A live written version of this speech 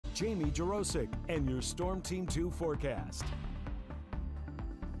Jamie Jarosik and your Storm Team 2 forecast.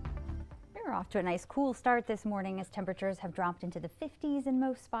 We're off to a nice cool start this morning as temperatures have dropped into the 50s in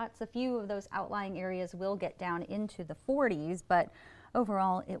most spots. A few of those outlying areas will get down into the 40s, but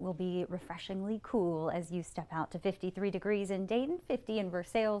overall it will be refreshingly cool as you step out to 53 degrees in Dayton, 50 in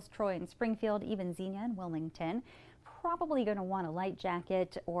Versailles, Troy and Springfield, even Xenia and Wilmington. Probably going to want a light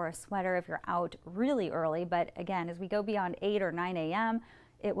jacket or a sweater if you're out really early, but again, as we go beyond 8 or 9 a.m.,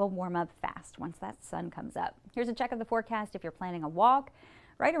 it will warm up fast once that sun comes up. Here's a check of the forecast if you're planning a walk.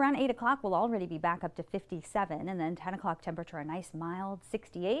 Right around 8 o'clock, we'll already be back up to 57, and then 10 o'clock temperature, a nice mild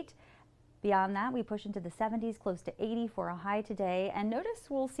 68. Beyond that, we push into the 70s, close to 80 for a high today. And notice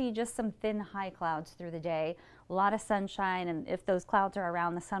we'll see just some thin high clouds through the day. A lot of sunshine, and if those clouds are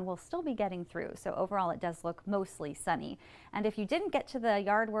around, the sun will still be getting through. So overall, it does look mostly sunny. And if you didn't get to the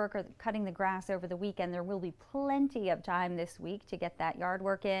yard work or cutting the grass over the weekend, there will be plenty of time this week to get that yard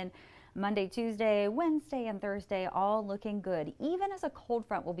work in. Monday, Tuesday, Wednesday, and Thursday all looking good. Even as a cold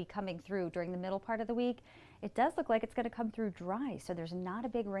front will be coming through during the middle part of the week, it does look like it's going to come through dry, so there's not a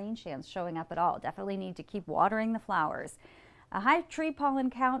big rain chance showing up at all. Definitely need to keep watering the flowers. A high tree pollen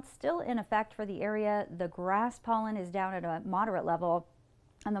count still in effect for the area. The grass pollen is down at a moderate level,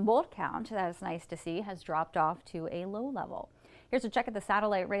 and the mold count, that is nice to see, has dropped off to a low level. Here's a check at the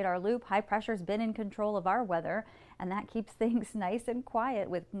satellite radar loop. High pressure's been in control of our weather, and that keeps things nice and quiet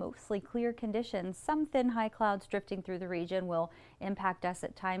with mostly clear conditions. Some thin high clouds drifting through the region will impact us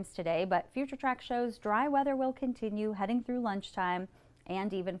at times today, but future track shows dry weather will continue heading through lunchtime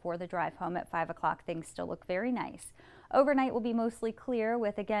and even for the drive home at 5 o'clock. Things still look very nice. Overnight will be mostly clear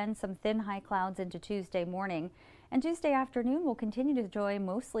with, again, some thin high clouds into Tuesday morning. And Tuesday afternoon will continue to enjoy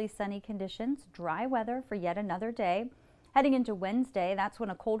mostly sunny conditions, dry weather for yet another day. Heading into Wednesday, that's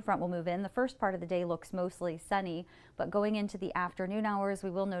when a cold front will move in. The first part of the day looks mostly sunny, but going into the afternoon hours, we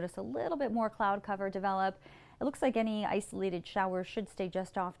will notice a little bit more cloud cover develop. It looks like any isolated showers should stay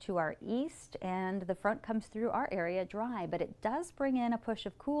just off to our east, and the front comes through our area dry, but it does bring in a push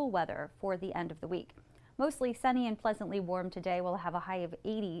of cool weather for the end of the week. Mostly sunny and pleasantly warm today. We'll have a high of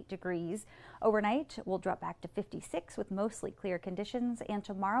 80 degrees. Overnight, we'll drop back to 56 with mostly clear conditions, and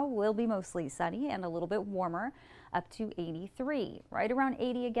tomorrow will be mostly sunny and a little bit warmer, up to 83. Right around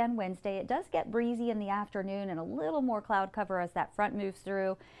 80 again Wednesday. It does get breezy in the afternoon and a little more cloud cover as that front moves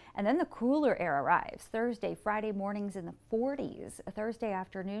through, and then the cooler air arrives. Thursday, Friday mornings in the 40s. Thursday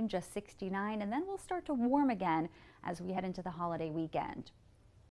afternoon just 69, and then we'll start to warm again as we head into the holiday weekend.